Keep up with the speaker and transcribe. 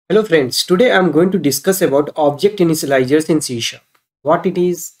Hello friends, today I am going to discuss about Object Initializers in C Sharp, what it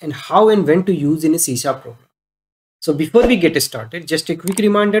is and how and when to use in a C Sharp program. So before we get started, just a quick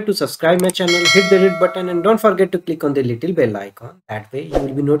reminder to subscribe my channel, hit the red button and don't forget to click on the little bell icon. That way you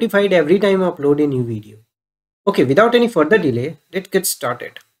will be notified every time I upload a new video. Okay, without any further delay, let's get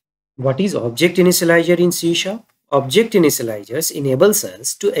started. What is Object Initializer in C Sharp? Object Initializers enables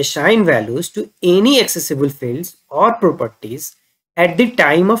us to assign values to any accessible fields or properties at the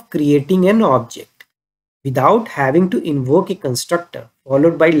time of creating an object without having to invoke a constructor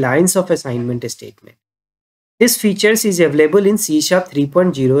followed by lines of assignment statement. This feature is available in C Sharp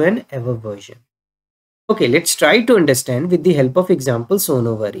 3.0 and above version. Okay, let's try to understand with the help of examples shown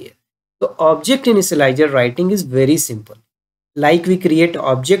over here. So object initializer writing is very simple. Like we create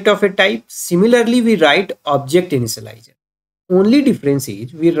object of a type, similarly we write object initializer. Only difference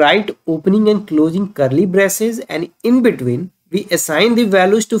is we write opening and closing curly braces and in between we assign the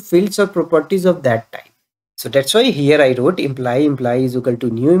values to fields or properties of that type. So that's why here I wrote imply is equal to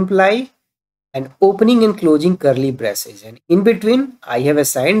new imply and opening and closing curly braces, and in between I have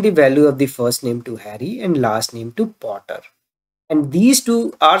assigned the value of the first name to Harry and last name to Potter, and these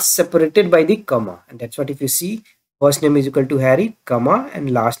two are separated by the comma, and that's what if you see first name is equal to Harry comma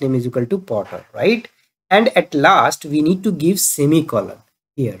and last name is equal to Potter, right? And at last we need to give semicolon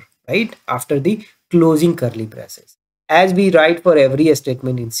here, right, after the closing curly braces, as we write for every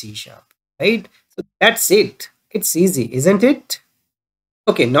statement in C Sharp, right? So that's it. It's easy, isn't it?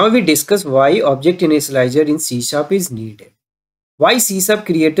 Okay, now we discuss why object initializer in C Sharp is needed. Why C Sharp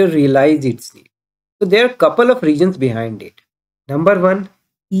creator realized its need. So there are a couple of reasons behind it. Number one,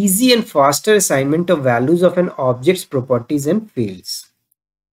 easy and faster assignment of values of an object's properties and fields.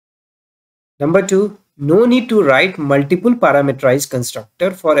 Number two, no need to write multiple parameterized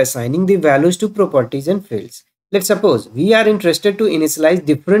constructor for assigning the values to properties and fields. Let's suppose we are interested to initialize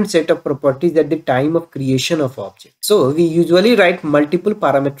different set of properties at the time of creation of object. So we usually write multiple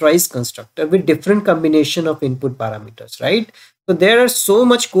parameterized constructor with different combination of input parameters, right? So there are so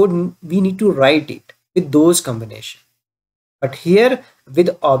much code we need to write it with those combinations. But here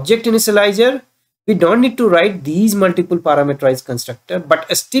with object initializer, we don't need to write these multiple parameterized constructor,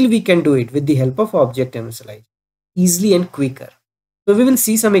 but still we can do it with the help of object initializer easily and quicker. So we will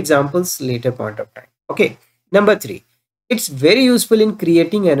see some examples later point of time. Okay. Number three, it's very useful in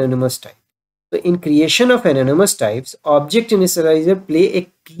creating anonymous type. So in creation of anonymous types, object initializer play a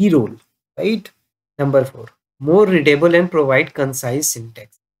key role, right? Number four, more readable and provide concise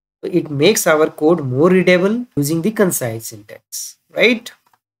syntax. So it makes our code more readable using the concise syntax, right?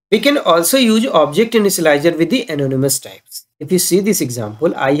 We can also use object initializer with the anonymous types. If you see this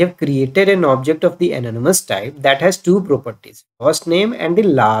example, I have created an object of the anonymous type that has two properties, first name and the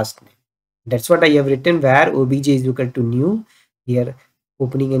last name. That's what I have written, where obj is equal to new, here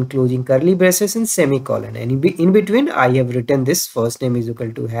opening and closing curly braces and semicolon, and in between I have written this first name is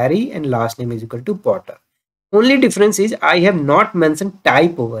equal to Harry and last name is equal to Potter. Only difference is I have not mentioned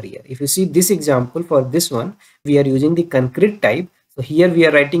type over here. If you see this example, for this one we are using the concrete type, so here we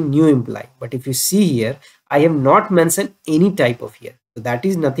are writing new imply, but if you see here I have not mentioned any type of here, so that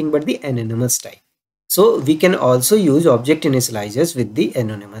is nothing but the anonymous type. So we can also use object initializers with the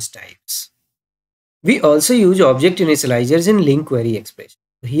anonymous types. We also use object initializers in LINQ query expression.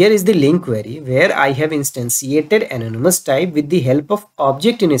 Here is the LINQ query where I have instantiated anonymous type with the help of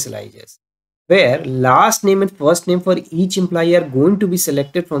object initializers, where last name and first name for each imply are going to be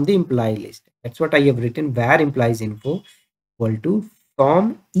selected from the imply list. That's what I have written, where implies info equal to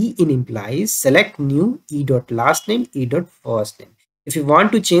from e in implies select new e dot last name e dot first name. If you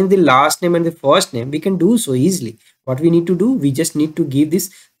want to change the last name and the first name, we can do so easily. What we need to do, we just need to give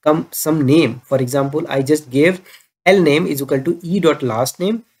this some name. For example, I just gave L name is equal to e dot last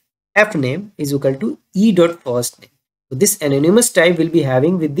name, F name is equal to e dot first name. So this anonymous type will be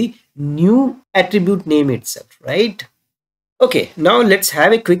having with the new attribute name itself, right? Okay, now let's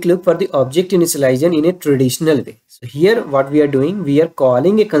have a quick look for the object initialization in a traditional way. So here what we are doing, we are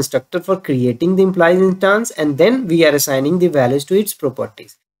calling a constructor for creating the implies instance, and then we are assigning the values to its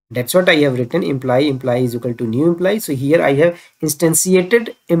properties. That's what I have written, imply is equal to new imply. So here I have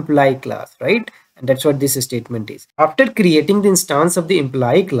instantiated imply class, right? And that's what this statement is. After creating the instance of the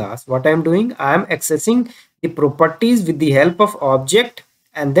imply class, what I am doing, I am accessing the properties with the help of object,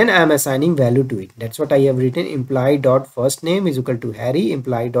 and then I am assigning value to it. That's what I have written, imply dot first name is equal to Harry,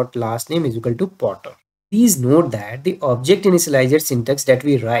 imply dot last name is equal to Potter. Please note that the object initializer syntax that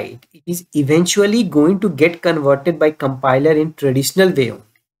we write, it is eventually going to get converted by compiler in traditional way only.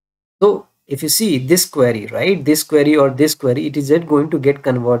 So if you see this query, right, this query or this query, it is going to get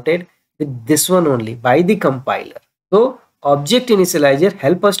converted with this one only by the compiler. So Object initializer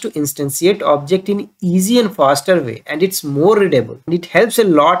help us to instantiate object in easy and faster way, and it's more readable and it helps a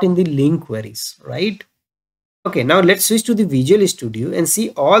lot in the LINQ queries, right? Okay, now let's switch to the Visual Studio and see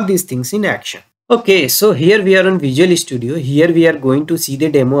all these things in action. Okay, so here we are on Visual Studio. Here we are going to see the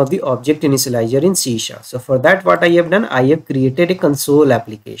demo of the Object Initializer in C#. So for that, what I have done, I have created a console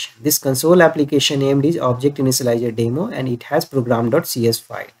application. This console application named is Object Initializer Demo, and it has program.cs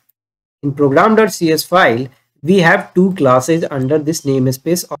file. In program.cs file, we have two classes under this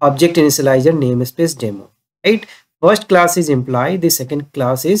namespace Object Initializer namespace demo, right? First class is imply, the second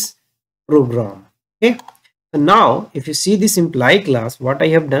class is program. Okay. So now if you see this imply class, what I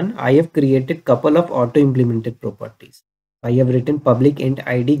have done, I have created couple of auto implemented properties. I have written public int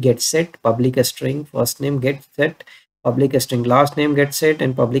id get set, public string first name get set, public string last name get set,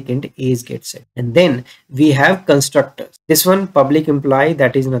 and public int age get set. And then we have constructors. This one public imply,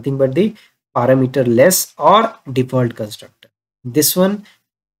 that is nothing but the parameter less or default constructor. This one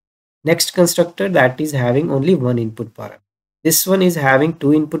next constructor, that is having only one input parameter. This one is having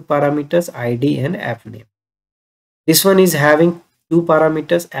two input parameters, id and fname. This one is having two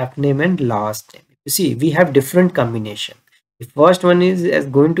parameters, fname and last name. You see, we have different combination. The first one is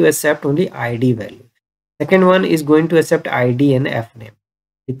going to accept only id value. Second one is going to accept id and fname.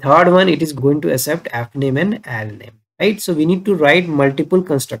 The third one, it is going to accept fname and alname, right? So we need to write multiple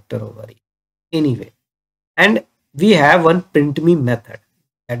constructor over here anyway. And we have one printme method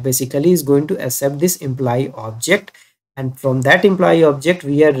that basically is going to accept this imply object, and from that imply object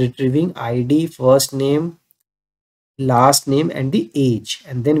we are retrieving id, first name, last name and the age,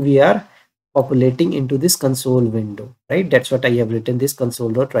 and then we are populating into this console window, right? That's what I have written, this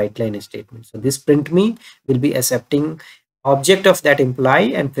console.writeLine statement. So this printme will be accepting object of that imply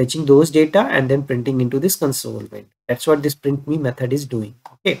and fetching those data and then printing into this console window. That's what this printme method is doing.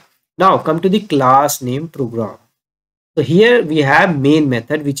 Okay, now come to the class name program. So here we have main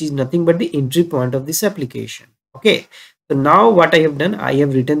method, which is nothing but the entry point of this application. Okay, so now what I have done, I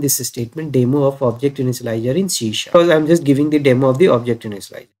have written this statement demo of Object Initializer in C#, because I'm just giving the demo of the Object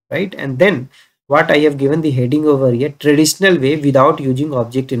Initializer, right? And then what I have given the heading over here, traditional way without using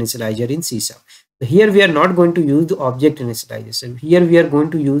Object Initializer in C#. So here we are not going to use the Object Initializer. So here we are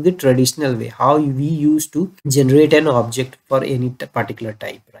going to use the traditional way, how we used to generate an object for any particular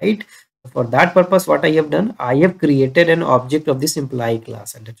type, right? For that purpose, what I have done, I have created an object of this imply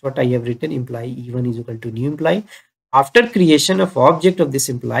class, and that's what I have written, imply e1 is equal to new imply. After creation of object of this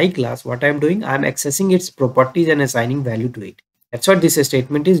imply class, what I am doing, I am accessing its properties and assigning value to it. That's what this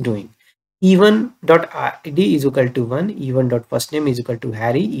statement is doing. e1.id is equal to 1, e1.first name is equal to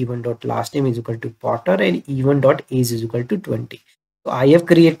Harry, e1.last name is equal to Potter, and e1.age is equal to 20. So I have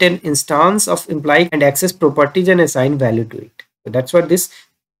created an instance of imply and access properties and assign value to it. So that's what this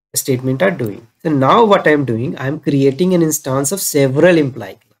statement are doing. So now what I am doing, I am creating an instance of several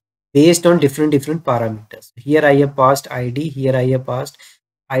imply based on different parameters. Here I have passed id, here I have passed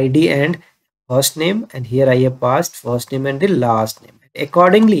id and first name, and here I have passed first name and the last name.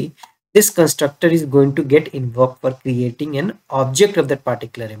 Accordingly, this constructor is going to get invoked for creating an object of that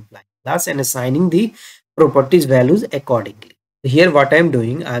particular imply class and assigning the properties values accordingly. Here what I am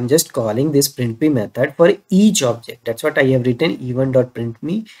doing, I am just calling this printme method for each object. That's what I have written,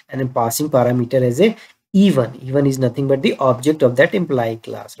 e1.printme, and I'm passing parameter as a e1. e1 is nothing but the object of that imply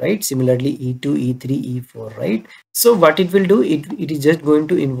class, right? Similarly e2, e3, e4, right? So what it will do, it is just going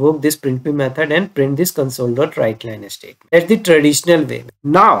to invoke this printme method and print this console.writeLine statement. That's the traditional way.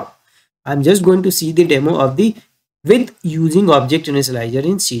 Now I'm just going to see the demo of the with using Object Initializer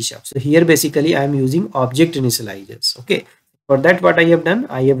in C#. So here basically I am using Object Initializers. Okay, for that what I have done,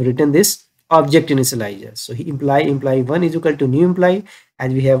 I have written this Object Initializer. So imply 1 is equal to new imply,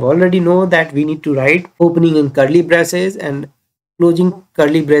 and we have already know that we need to write opening and curly braces, and closing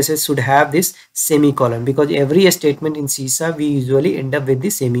curly braces should have this semicolon, because every statement in C# we usually end up with the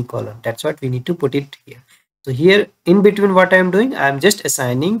semicolon. That's what we need to put it here. So here in between what I am doing, I am just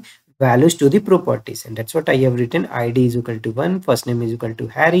assigning values to the properties, and that's what I have written. id is equal to 1, first name is equal to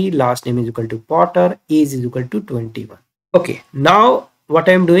Harry, last name is equal to Potter, age is equal to 21. Okay, now what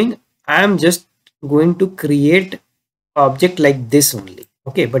I am doing, I am just going to create object like this only.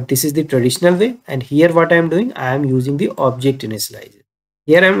 Okay, but this is the traditional way, and here what I am doing, I am using the Object Initializer.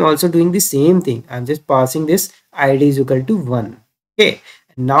 Here I am also doing the same thing. I am just passing this id is equal to 1. Okay,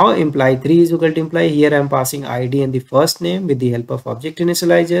 now imply 3 is equal to imply. Here I am passing id and the first name with the help of Object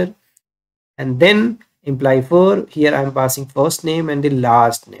Initializer. And then imply 4, here I am passing first name and the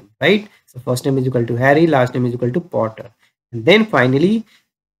last name, right? So first name is equal to Harry, last name is equal to Potter. And then finally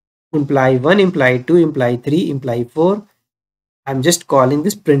imply 1, imply 2, imply 3, imply 4. I'm just calling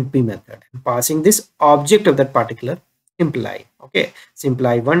this printp method and passing this object of that particular imply. Okay, so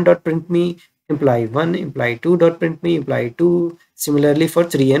imply1 dot print me, imply1, imply2 dot print me, imply2. Similarly for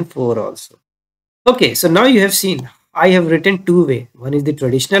 3 and 4 also. Okay, so now you have seen I have written two way. One is the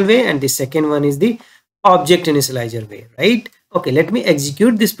traditional way and the second one is the object initializer way, right? Okay, let me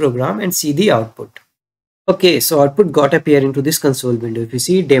execute this program and see the output. Okay, so output got appear into this console window. If you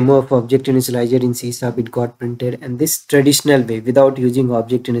see demo of object initializer in C#, it got printed, and this traditional way without using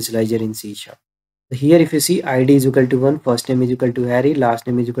object initializer in C#. So here if you see id is equal to 1, first name is equal to Harry, last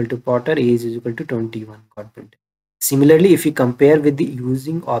name is equal to Potter, age is equal to 21 got printed. Similarly, if you compare with the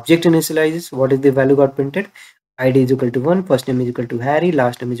using object initializers, what is the value got printed? id is equal to 1, first name is equal to Harry,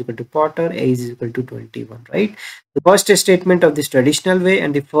 last name is equal to Potter, age is equal to 21, right? The first statement of this traditional way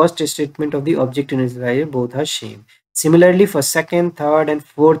and the first statement of the object initializer both are same. Similarly, for second, third and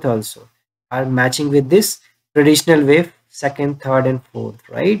fourth also are matching with this traditional way, second, third and fourth,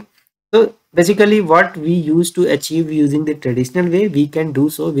 right? So basically what we used to achieve using the traditional way, we can do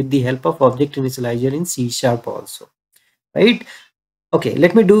so with the help of object initializer in C# also, right? Okay,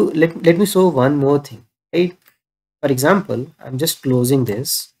 let me show one more thing, right? For example, I'm just closing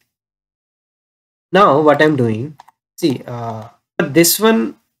this. Now what I'm doing, see, this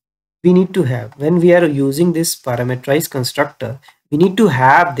one we need to have when we are using this parameterized constructor, we need to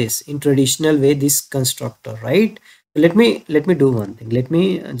have this in traditional way, this constructor, right? So let me do one thing. Let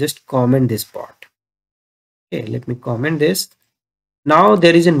me just comment this part. Okay, let me comment this. Now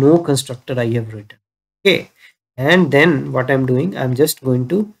there is a no constructor I have written. Okay, and then what I'm doing, I'm just going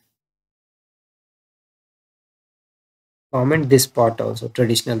to comment this part also,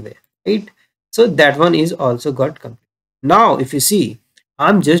 traditional way, right? So that one is also got complete. Now if you see,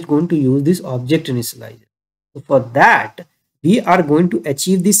 I'm just going to use this object initializer. So for that we are going to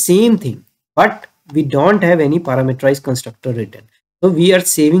achieve the same thing, but we don't have any parameterized constructor written, so we are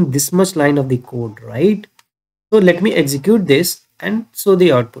saving this much line of the code, right? So let me execute this and show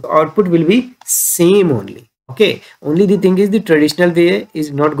the output. Output will be same only. Okay, only the thing is the traditional way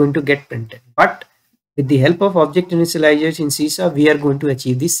is not going to get printed, but with the help of object initializers in C#, we are going to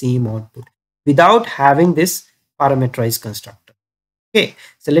achieve the same output without having this parameterized constructor. Okay,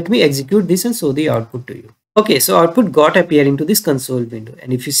 so let me execute this and show the output to you. Okay, so output got appear into this console window,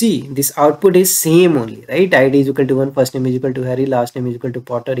 and if you see, this output is same only, right? id is equal to 1, first name is equal to Harry, last name is equal to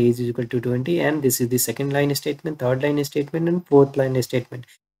Potter, age is equal to 20, and this is the second line statement, third line statement, and fourth line statement.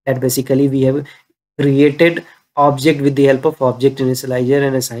 That basically we have created object with the help of object initializer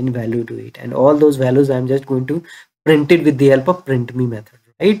and assign value to it, and all those values I'm just going to print it with the help of print me method,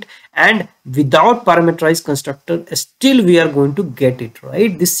 right? And without parameterized constructor, still we are going to get it,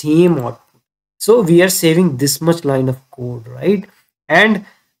 right? The same output. So we are saving this much line of code, right? And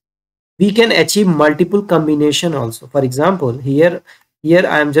we can achieve multiple combination also. For example, here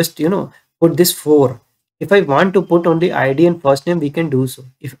I am just put this 4. If I want to put only id and first name, we can do so.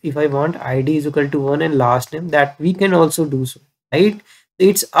 If I want id is equal to 1 and last name, that we can also do so, right? So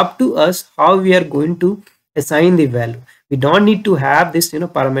it's up to us how we are going to assign the value. We don't need to have this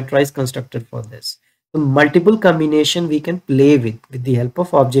parameterized constructor for this. So multiple combination we can play with the help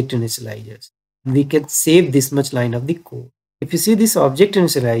of object initializers. We can save this much line of the code. If you see this object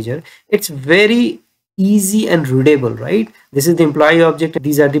initializer, it's very easy and readable, right? This is the employee object.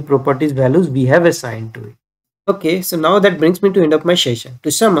 These are the properties values we have assigned to it. Okay, so now that brings me to end of my session.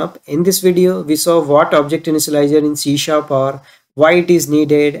 To sum up, in this video we saw what object initializer in C# are, why it is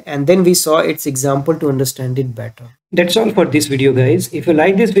needed, and then we saw its example to understand it better. That's all for this video, guys. If you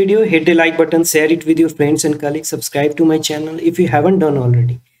like this video, hit the like button, share it with your friends and colleagues, subscribe to my channel if you haven't done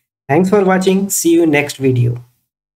already. Thanks for watching. See you next video.